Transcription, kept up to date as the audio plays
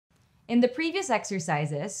In the previous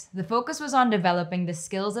exercises, the focus was on developing the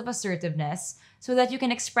skills of assertiveness so that you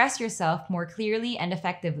can express yourself more clearly and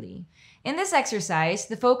effectively. In this exercise,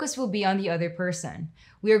 the focus will be on the other person.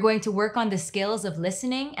 We are going to work on the skills of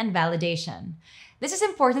listening and validation. This is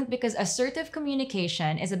important because assertive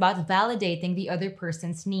communication is about validating the other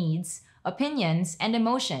person's needs, opinions, and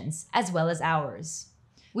emotions, as well as ours.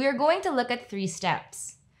 We are going to look at 3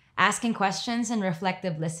 steps: asking questions and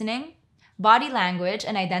reflective listening, body language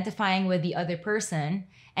and identifying with the other person,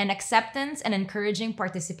 and acceptance and encouraging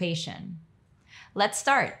participation. Let's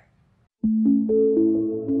start.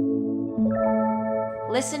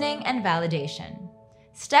 Listening and validation.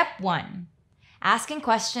 Step 1. Asking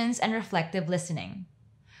questions and reflective listening.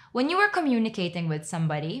 When you are communicating with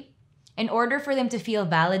somebody, in order for them to feel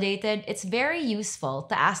validated, it's very useful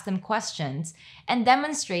to ask them questions and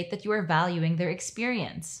demonstrate that you are valuing their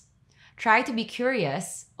experience. Try to be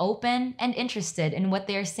curious, open, and interested in what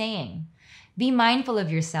they are saying. Be mindful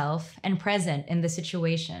of yourself and present in the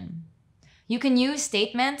situation. You can use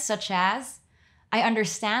statements such as, "I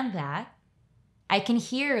understand that," "I can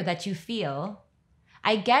hear that you feel,"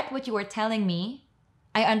 "I get what you are telling me,"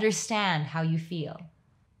 "I understand how you feel."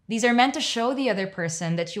 These are meant to show the other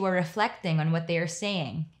person that you are reflecting on what they are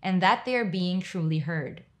saying and that they are being truly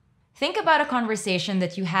heard. Think about a conversation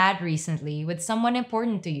that you had recently with someone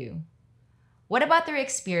important to you. What about their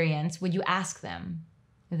experience would you ask them?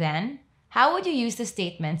 Then, how would you use the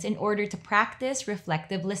statements in order to practice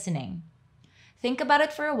reflective listening? Think about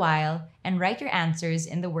it for a while and write your answers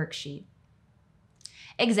in the worksheet.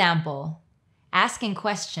 Example: asking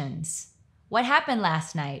questions. What happened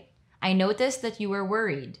last night? I noticed that you were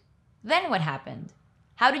worried. Then what happened?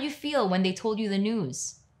 How did you feel when they told you the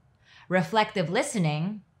news? Reflective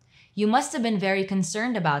listening. You must have been very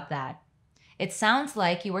concerned about that. It sounds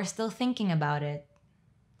like you are still thinking about it.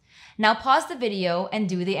 Now pause the video and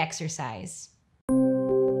do the exercise.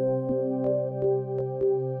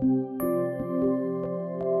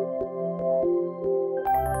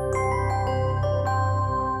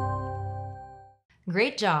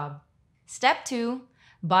 Great job. Step 2,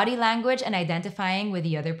 body language and identifying with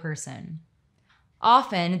the other person.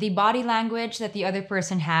 Often, the body language that the other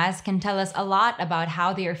person has can tell us a lot about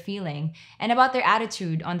how they are feeling and about their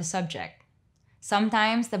attitude on the subject.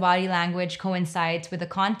 Sometimes the body language coincides with the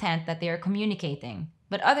content that they are communicating,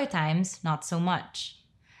 but other times, not so much.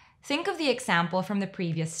 Think of the example from the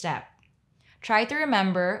previous step. Try to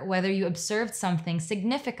remember whether you observed something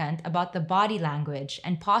significant about the body language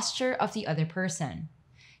and posture of the other person.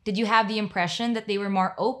 Did you have the impression that they were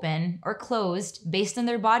more open or closed based on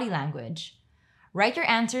their body language? Write your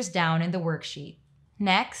answers down in the worksheet.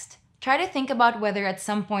 Next, try to think about whether at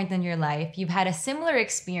some point in your life you've had a similar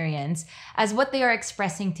experience as what they are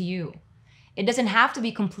expressing to you. It doesn't have to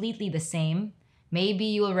be completely the same. Maybe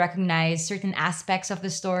you will recognize certain aspects of the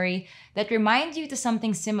story that remind you to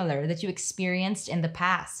something similar that you experienced in the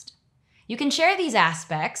past. You can share these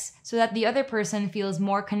aspects so that the other person feels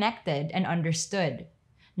more connected and understood.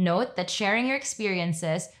 Note that sharing your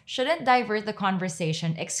experiences shouldn't divert the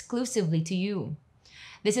conversation exclusively to you.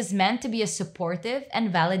 This is meant to be a supportive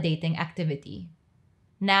and validating activity.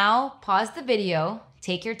 Now, pause the video,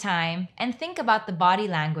 take your time, and think about the body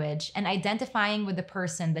language and identifying with the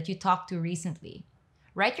person that you talked to recently.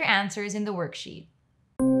 Write your answers in the worksheet.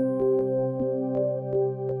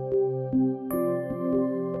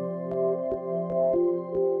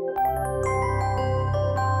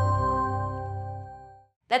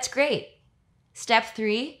 That's great. Step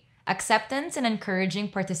 3, acceptance and encouraging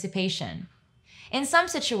participation. In some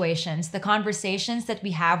situations, the conversations that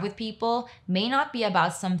we have with people may not be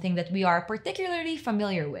about something that we are particularly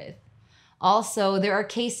familiar with. Also, there are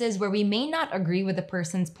cases where we may not agree with the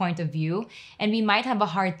person's point of view, and we might have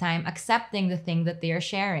a hard time accepting the thing that they are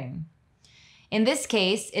sharing. In this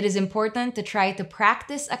case, it is important to try to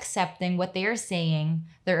practice accepting what they are saying,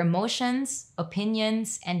 their emotions,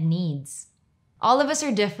 opinions, and needs. All of us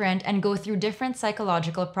are different and go through different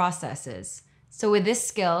psychological processes. So with this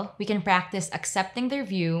skill, we can practice accepting their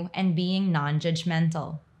view and being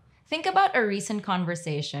non-judgmental. Think about a recent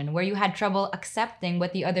conversation where you had trouble accepting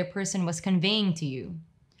what the other person was conveying to you.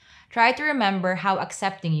 Try to remember how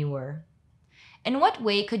accepting you were. In what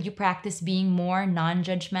way could you practice being more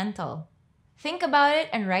non-judgmental? Think about it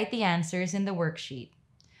and write the answers in the worksheet.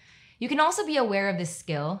 You can also be aware of this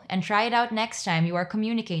skill and try it out next time you are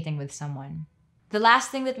communicating with someone. The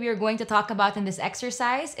last thing that we are going to talk about in this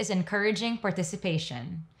exercise is encouraging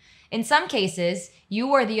participation. In some cases, you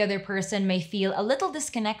or the other person may feel a little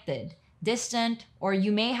disconnected, distant, or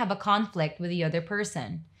you may have a conflict with the other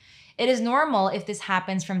person. It is normal if this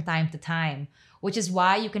happens from time to time. which is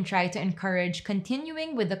why you can try to encourage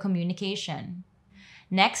continuing with the communication.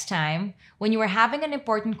 Next time, when you are having an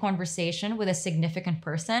important conversation with a significant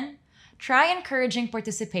person, try encouraging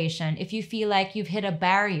participation if you feel like you've hit a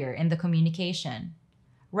barrier in the communication.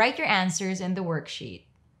 Write your answers in the worksheet.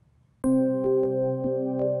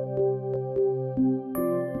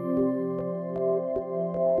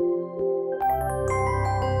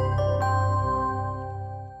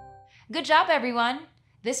 Good job, everyone!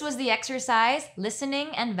 This was the exercise, listening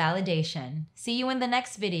and validation. See you in the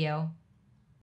next video.